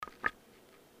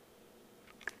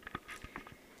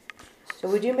So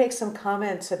would you make some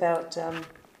comments about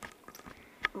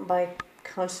my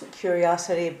constant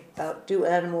curiosity about, do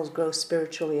animals grow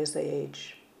spiritually as they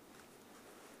age?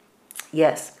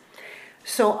 Yes.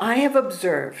 So I have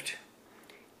observed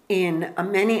in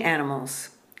many animals,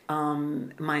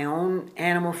 my own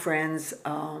animal friends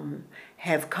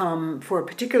have come for a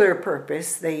particular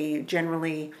purpose. They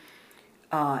generally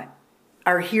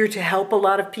are here to help a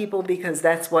lot of people because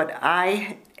that's what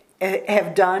I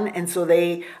have done, and so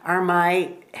they are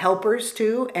my helpers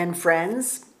too and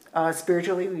friends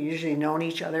spiritually. We usually known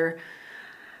each other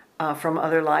from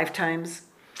other lifetimes.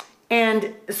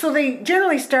 And so they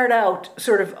generally start out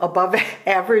sort of above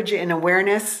average in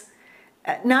awareness.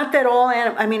 Not that all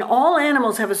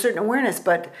animals have a certain awareness,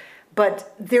 but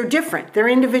they're different. They're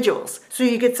individuals. So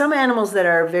you get some animals that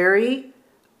are very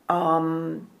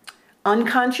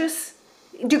unconscious,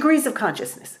 degrees of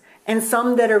consciousness, and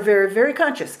some that are very, very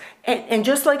conscious. And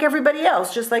just like everybody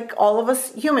else, just like all of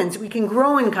us humans, we can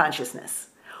grow in consciousness,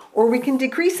 or we can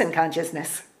decrease in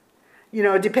consciousness,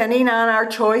 depending on our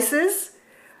choices,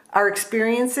 our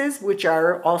experiences, which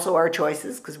are also our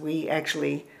choices, because we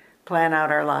actually plan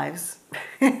out our lives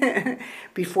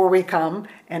before we come,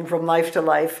 and from life to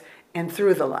life, and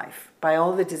through the life, by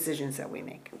all the decisions that we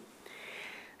make.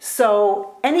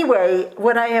 So anyway,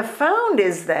 what I have found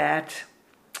is that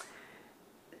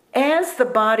as the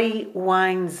body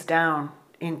winds down,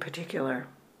 in particular,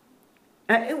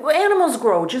 animals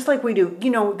grow just like we do.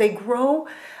 They grow,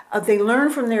 they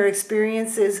learn from their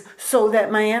experiences, so that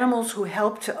my animals who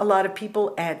helped a lot of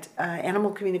people at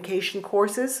animal communication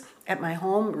courses at my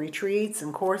home, retreats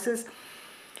and courses,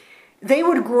 they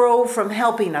would grow from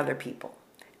helping other people.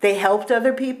 They helped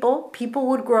other people, people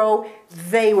would grow,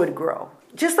 they would grow.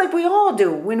 Just like we all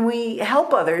do. When we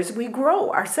help others, we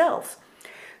grow ourselves.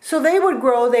 So they would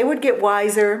grow, they would get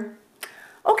wiser.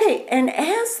 Okay, and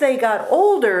as they got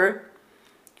older,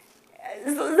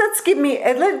 let's give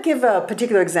a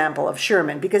particular example of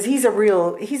Sherman, because he's a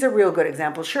real good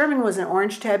example. Sherman was an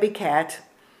orange tabby cat,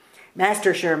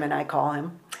 Master Sherman I call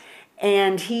him,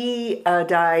 and he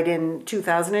died in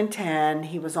 2010.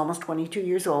 He was almost 22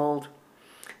 years old.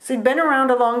 So he'd been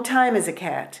around a long time as a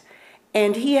cat,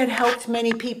 and he had helped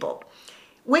many people.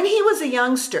 When he was a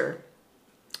youngster,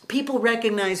 people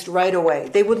recognized right away.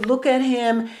 They would look at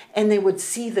him and they would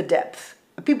see the depth.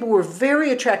 People were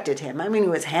very attracted to him. I mean, he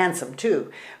was handsome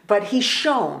too, but he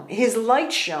shone, his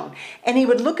light shone, and he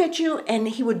would look at you and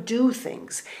he would do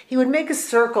things. He would make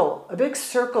a big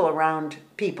circle around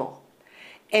people,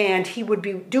 and he would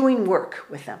be doing work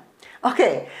with them.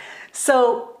 Okay,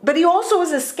 so, but he also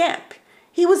was a scamp.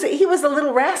 He was a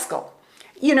little rascal.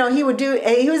 He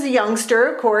was a youngster,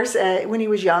 of course, when he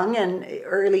was young and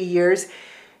early years.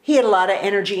 He had a lot of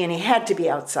energy and he had to be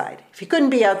outside. If he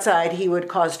couldn't be outside, he would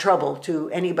cause trouble to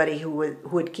anybody who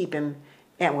would keep him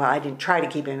in. Well, I didn't try to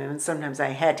keep him in. Sometimes I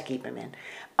had to keep him in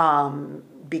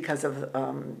because of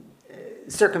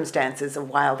circumstances of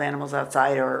wild animals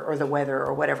outside or the weather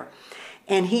or whatever.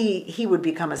 And he would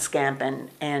become a scamp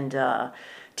and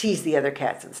tease the other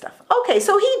cats and stuff. Okay,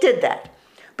 so he did that.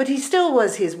 But he still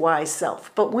was his wise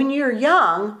self. But when you're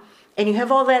young and you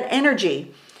have all that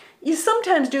energy, you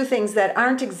sometimes do things that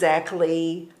aren't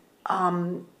exactly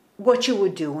what you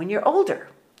would do when you're older.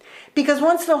 Because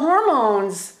once the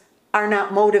hormones are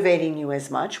not motivating you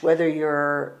as much, whether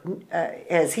you're,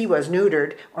 as he was,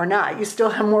 neutered or not, you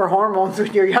still have more hormones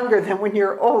when you're younger than when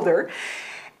you're older.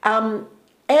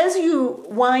 As you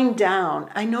wind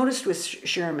down, I noticed with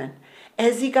Sherman,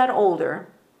 as he got older,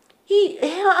 he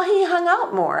hung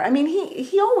out more. I mean,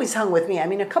 he always hung with me. I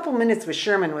mean, a couple minutes with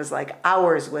Sherman was like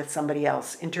hours with somebody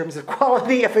else in terms of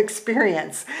quality of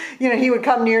experience. He would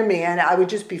come near me and I would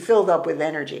just be filled up with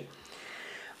energy.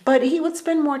 But he would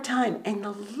spend more time, and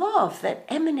the love that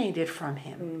emanated from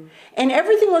him. And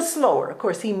everything was slower. Of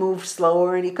course, he moved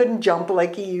slower and he couldn't jump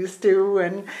like he used to.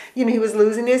 And, he was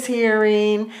losing his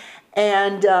hearing.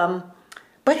 And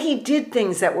but he did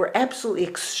things that were absolutely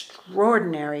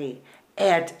extraordinary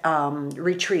at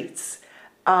retreats.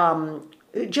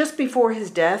 Just before his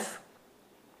death,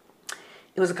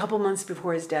 it was a couple months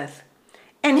before his death.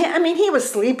 And he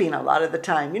was sleeping a lot of the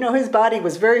time. His body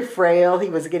was very frail. He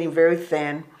was getting very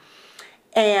thin.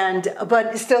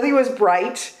 But still he was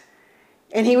bright.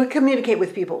 And he would communicate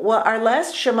with people. Well, our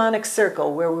last shamanic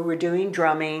circle, where we were doing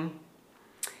drumming,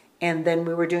 and then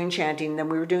we were doing chanting, then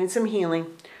we were doing some healing,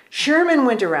 Sherman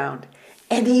went around.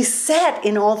 And he sat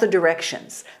in all the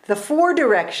directions, the 4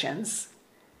 directions,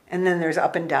 and then there's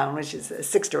up and down, which is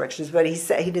 6 directions. But he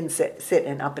didn't sit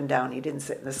in up and down. He didn't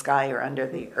sit in the sky or under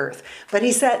the earth. But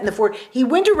he sat in the 4. He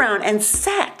went around and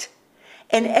sat,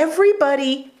 and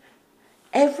everybody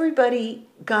everybody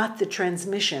got the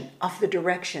transmission of the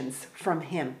directions from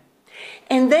him.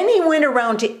 And then he went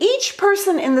around to each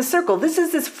person in the circle. This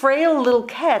is this frail little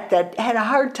cat that had a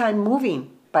hard time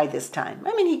moving by this time.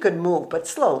 I mean, he could move, but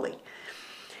slowly.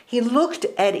 He looked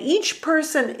at each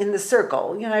person in the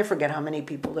circle. You know, I forget how many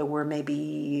people there were,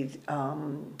 maybe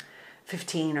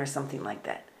 15 or something like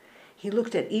that. He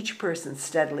looked at each person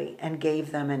steadily and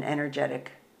gave them an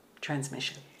energetic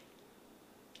transmission.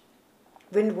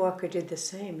 Windwalker did the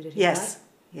same, did he Yes,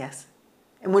 not? yes.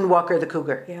 And Windwalker the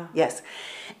cougar. Yeah. Yes.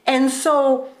 And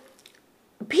so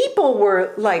people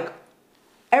were like,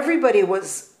 everybody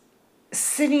was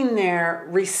sitting there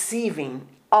receiving.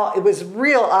 It was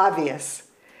real obvious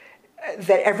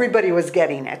that everybody was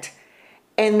getting it.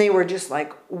 And they were just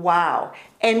like, wow.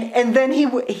 And then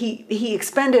he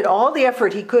expended all the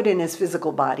effort he could in his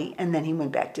physical body, and then he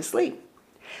went back to sleep.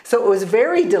 So it was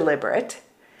very deliberate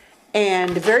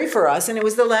and very for us. And it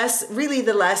was the last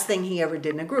thing he ever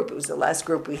did in a group. It was the last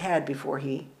group we had before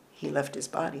he left his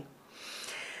body.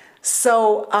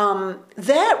 So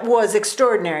that was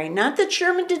extraordinary. Not that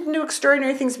Sherman didn't do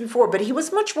extraordinary things before, but he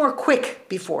was much more quick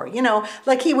before. You know,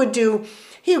 like he would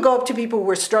go up to people who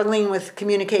were struggling with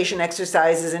communication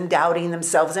exercises and doubting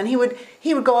themselves, and he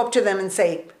would go up to them and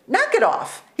say, knock it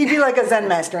off. He'd be like a Zen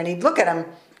master, and he'd look at them,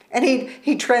 and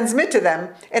he'd transmit to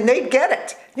them, and they'd get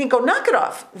it. And he'd go, knock it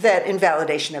off, that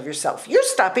invalidation of yourself. You're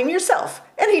stopping yourself.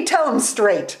 And he'd tell them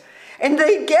straight, and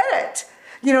they'd get it.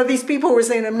 You know, these people were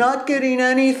saying, I'm not getting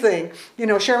anything. You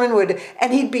know, Sherman would,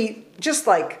 and he'd be just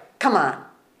like, come on,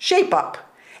 shape up.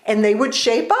 And they would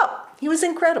shape up. He was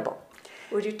incredible.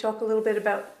 Would you talk a little bit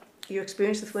about your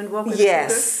experience with Windwalker?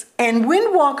 Yes. And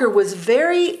Windwalker was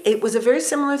it was a very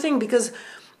similar thing, because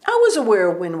I was aware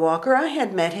of Windwalker. I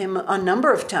had met him a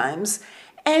number of times,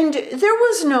 and there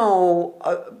was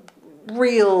no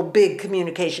real big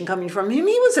communication coming from him.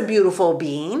 He was a beautiful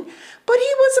being, but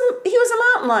he was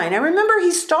a mountain lion. I remember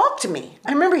he stalked me.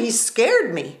 I remember he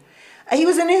scared me. He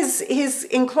was in his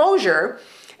enclosure,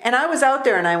 and I was out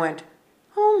there, and I went,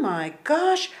 oh my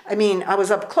gosh. I mean, I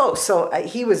was up close, so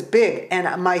he was big,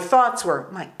 and my thoughts were,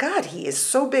 my God, he is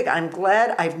so big. I'm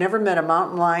glad I've never met a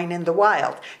mountain lion in the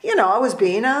wild. You know, I was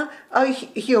being a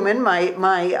human. My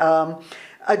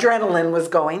adrenaline was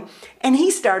going, and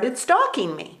he started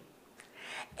stalking me.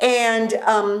 And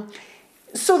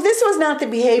so this was not the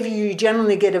behavior you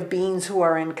generally get of beings who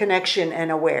are in connection and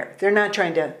aware. They're not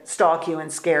trying to stalk you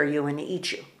and scare you and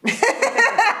eat you.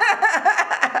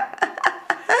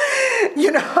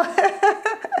 You know,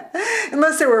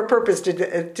 unless there were a purpose to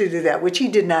do that, which he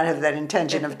did not have that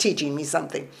intention of teaching me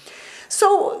something.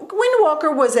 So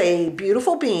Windwalker was a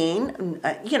beautiful being,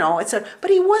 you know, but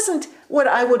he wasn't what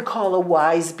I would call a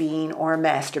wise being or a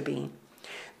master being.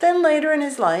 Then later in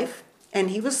his life, and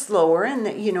he was slower,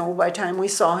 and, you know, by the time we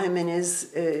saw him in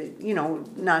his, you know,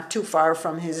 not too far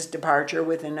from his departure,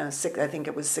 within I think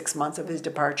it was 6 months of his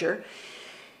departure,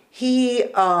 he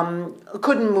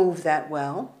couldn't move that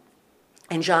well.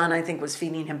 And John, I think, was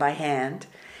feeding him by hand.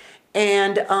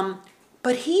 And,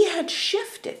 but he had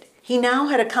shifted. He now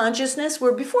had a consciousness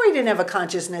where before he didn't have a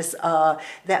consciousness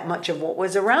that much of what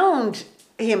was around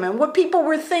him and what people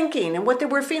were thinking and what they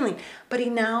were feeling. But he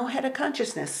now had a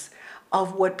consciousness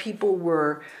of what people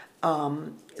were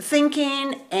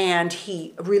thinking, and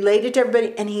he related to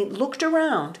everybody, and he looked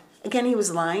around. Again, he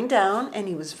was lying down, and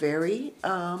he was very,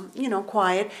 you know,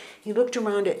 quiet. He looked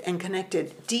around it and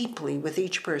connected deeply with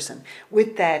each person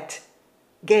with that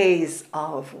gaze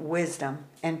of wisdom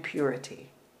and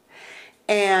purity.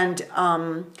 And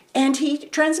he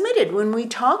transmitted. When we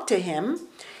talked to him,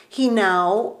 he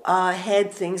now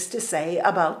had things to say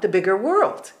about the bigger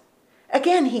world.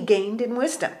 Again, he gained in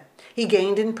wisdom. He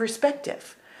gained in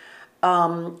perspective.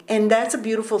 And that's a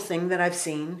beautiful thing that I've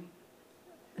seen.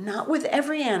 Not with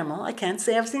every animal. I can't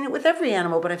say I've seen it with every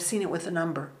animal, but I've seen it with a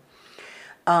number.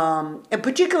 And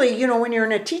particularly, you know, when you're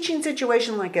in a teaching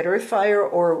situation like at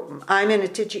Earthfire, or I'm in a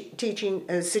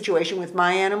teaching situation with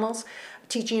my animals,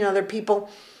 teaching other people,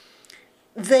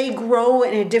 they grow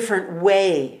in a different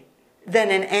way than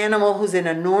an animal who's in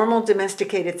a normal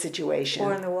domesticated situation.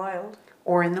 Or in the wild.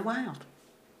 Or in the wild.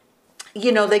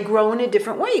 You know, they grow in a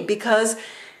different way because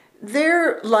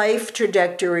their life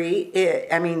trajectory,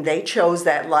 I mean, they chose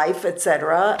that life,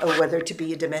 etc., whether to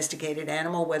be a domesticated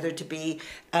animal, whether to be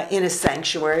in a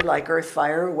sanctuary like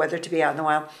Earthfire, or whether to be out in the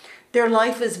wild. Their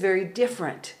life is very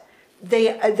different.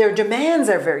 Their demands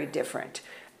are very different.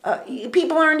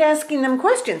 People aren't asking them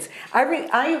questions.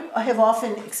 I have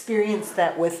often experienced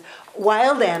that with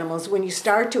wild animals. When you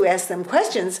start to ask them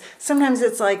questions, sometimes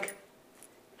it's like,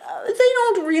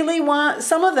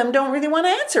 some of them don't really want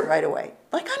to answer right away.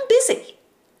 Like, I'm busy.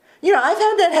 You know, I've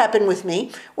had that happen with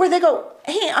me where they go,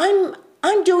 hey,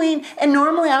 I'm doing, and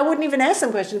normally I wouldn't even ask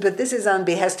them questions, but this is on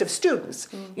behest of students.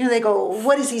 You know, they go,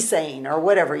 what is he saying, or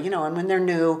whatever, you know, and when they're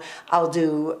new, I'll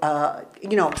do,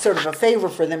 you know, sort of a favor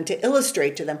for them to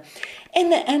illustrate to them.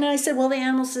 And I said, well, the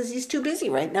animal says he's too busy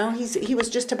right now. He was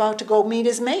just about to go meet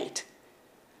his mate,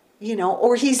 you know,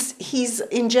 or he's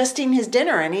ingesting his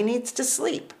dinner and he needs to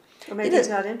sleep. Or maybe he's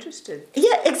not interested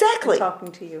Yeah, exactly. in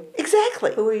talking to you.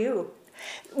 Exactly. Who are you?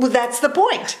 Well, that's the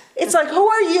point. It's like, who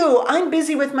are you? I'm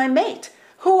busy with my mate.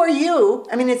 Who are you?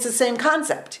 I mean, it's the same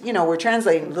concept. You know, we're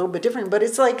translating a little bit different, but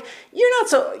it's like,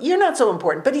 you're not so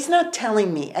important. But he's not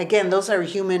telling me. Again, those are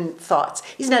human thoughts.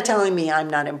 He's not telling me I'm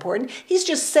not important. He's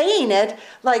just saying it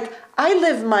like, I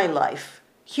live my life.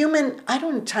 Human, I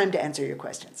don't have time to answer your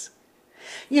questions.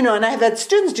 You know, and I've had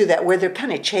students do that where they're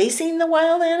kind of chasing the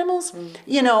wild animals.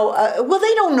 You know, well,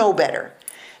 they don't know better.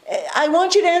 I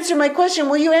want you to answer my question.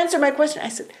 Will you answer my question? I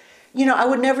said, you know, I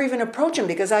would never even approach him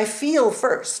because I feel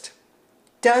first.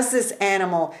 Does this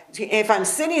animal, if I'm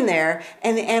sitting there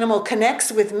and the animal connects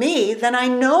with me, then I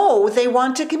know they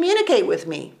want to communicate with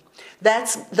me.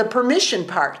 That's the permission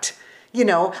part. You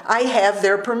know, I have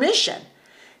their permission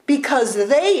because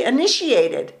they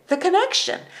initiated the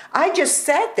connection. I just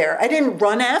sat there. I didn't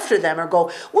run after them or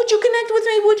go, would you connect with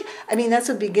me? Would you? I mean, that's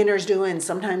what beginners do. And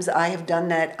sometimes I have done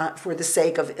that for the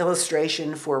sake of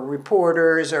illustration for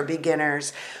reporters or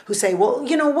beginners who say, well,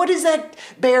 you know, what does that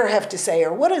bear have to say?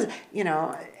 Or what is, you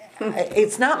know,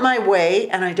 it's not my way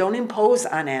and I don't impose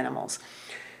on animals.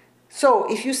 So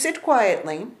if you sit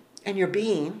quietly and you're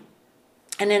being,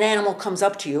 and an animal comes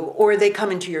up to you, or they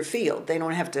come into your field. They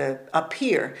don't have to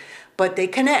appear, but they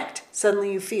connect.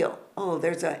 Suddenly you feel, oh,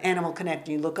 there's an animal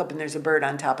connecting. You look up and there's a bird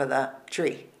on top of the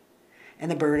tree. And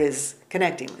the bird is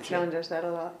connecting with you. No one does that a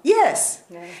lot. Yes.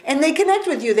 Yeah. And they connect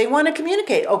with you. They want to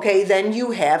communicate. Okay, then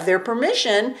you have their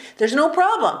permission. There's no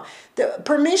problem. The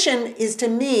permission is, to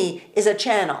me, is a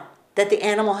channel that the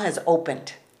animal has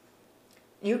opened.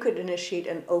 You could initiate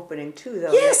an opening too,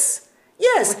 though. Yes.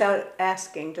 Yes. Without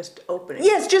asking, just opening.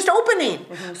 Yes, just opening.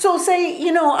 Mm-hmm. So say,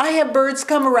 you know, I have birds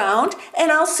come around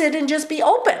and I'll sit and just be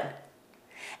open.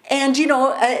 And, you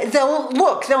know, they'll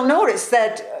notice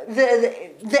that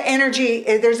the energy,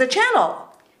 there's a channel.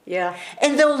 Yeah.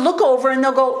 And they'll look over and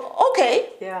they'll go, okay.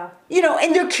 Yeah. You know,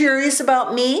 and they're curious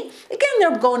about me. Again,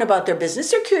 they're going about their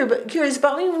business. They're curious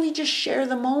about me. We just share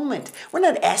the moment. We're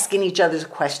not asking each other's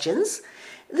questions.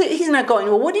 He's not going,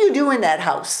 well, what do you do in that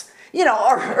house? You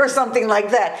know, or something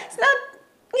like that. It's not,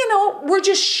 you know, we're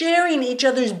just sharing each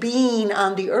other's being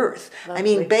on the earth. Lovely. I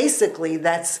mean, basically,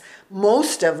 that's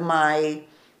most of my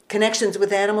connections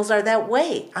with animals are that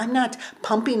way. I'm not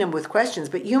pumping them with questions,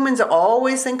 but humans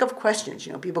always think of questions.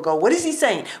 You know, people go, what is he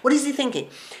saying? What is he thinking?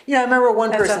 You know, I remember one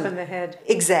That's person. up in the head.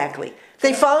 Exactly.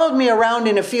 They followed me around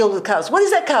in a field with cows. What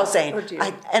is that cow saying? Oh,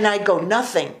 dear. And I'd go,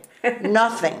 nothing,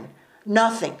 nothing,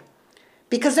 nothing.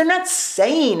 Because they're not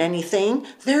saying anything.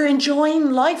 They're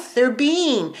enjoying life. They're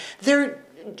being. They're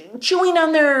chewing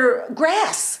on their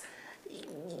grass.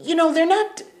 You know, they're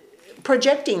not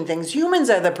projecting things. Humans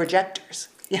are the projectors.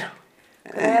 You know.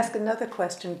 Could I ask another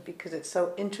question, because it's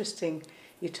so interesting?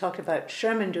 You talked about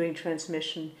Sherman doing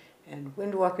transmission and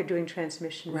Windwalker doing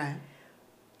transmission. Right.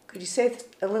 Could you say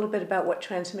a little bit about what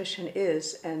transmission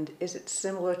is, and is it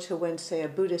similar to when, say, a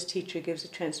Buddhist teacher gives a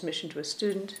transmission to a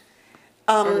student?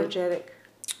 Energetic.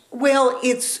 Well,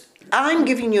 I'm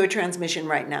giving you a transmission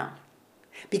right now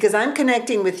because I'm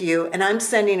connecting with you and I'm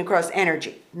sending across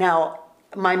energy. Now,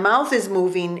 my mouth is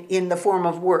moving in the form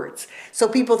of words. So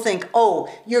people think,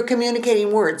 oh, you're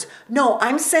communicating words. No,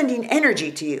 I'm sending energy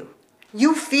to you.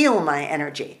 You feel my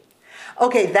energy.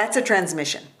 Okay, that's a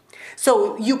transmission.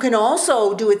 So you can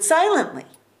also do it silently.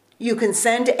 You can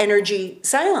send energy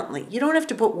silently. You don't have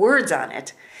to put words on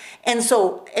it. And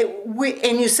so,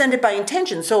 and you send it by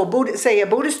intention. So, a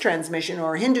Buddhist transmission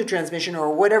or a Hindu transmission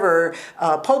or whatever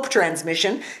Pope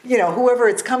transmission, you know, whoever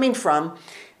it's coming from,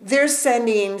 they're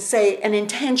sending, say, an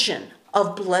intention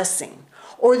of blessing,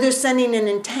 or they're sending an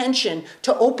intention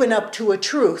to open up to a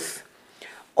truth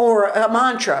or a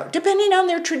mantra, depending on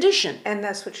their tradition. And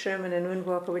that's what Sherman and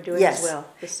Windwalker were doing Yes. as well.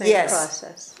 The same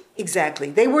process. Exactly.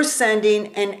 They were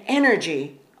sending an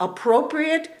energy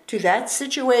appropriate to that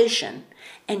situation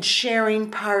and sharing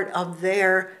part of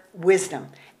their wisdom.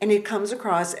 And it comes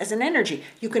across as an energy.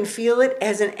 You can feel it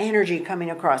as an energy coming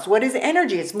across. What is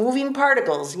energy? It's moving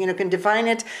particles. You know, can define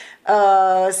it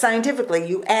scientifically.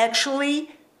 You actually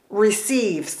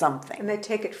receive something. And they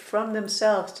take it from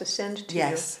themselves to send to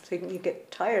Yes. you. So you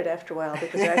get tired after a while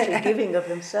because they're actually giving of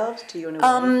themselves to you in a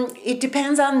way. It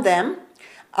depends on them.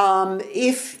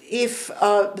 If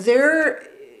they're,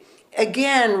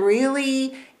 again,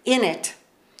 really in it,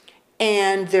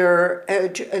 and they're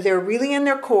really in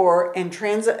their core and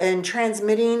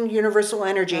transmitting universal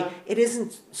energy, it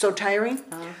isn't so tiring.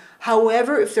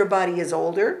 However, if their body is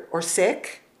older or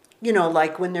sick,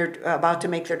 like when they're about to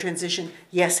make their transition,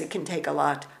 yes, it can take a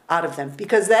lot out of them,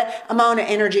 because that amount of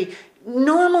energy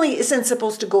normally isn't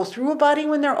supposed to go through a body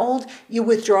when they're old. You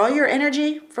withdraw your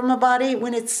energy from a body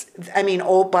when it's,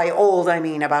 old, by old, I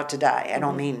mean about to die. I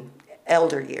don't mean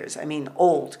elder years, I mean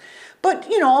old. But,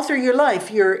 all through your life,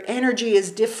 your energy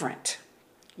is different.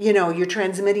 You're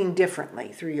transmitting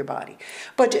differently through your body.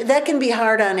 But that can be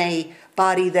hard on a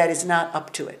body that is not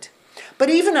up to it. But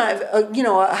even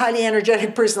a highly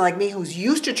energetic person like me, who's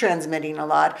used to transmitting a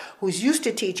lot, who's used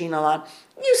to teaching a lot,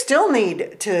 you still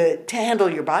need to handle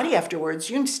your body afterwards.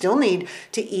 You still need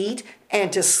to eat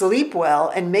and to sleep well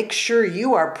and make sure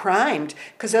you are primed,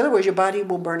 because otherwise your body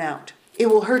will burn out. It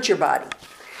will hurt your body.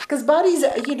 Because bodies,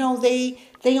 they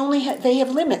have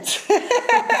limits.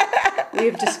 We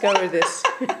have discovered this.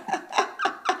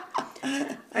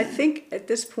 I think at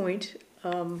this point,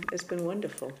 it's been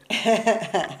wonderful.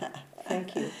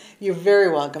 Thank you. You're very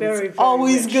welcome. Very, it's very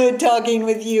always rich. good talking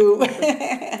with you.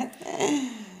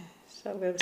 So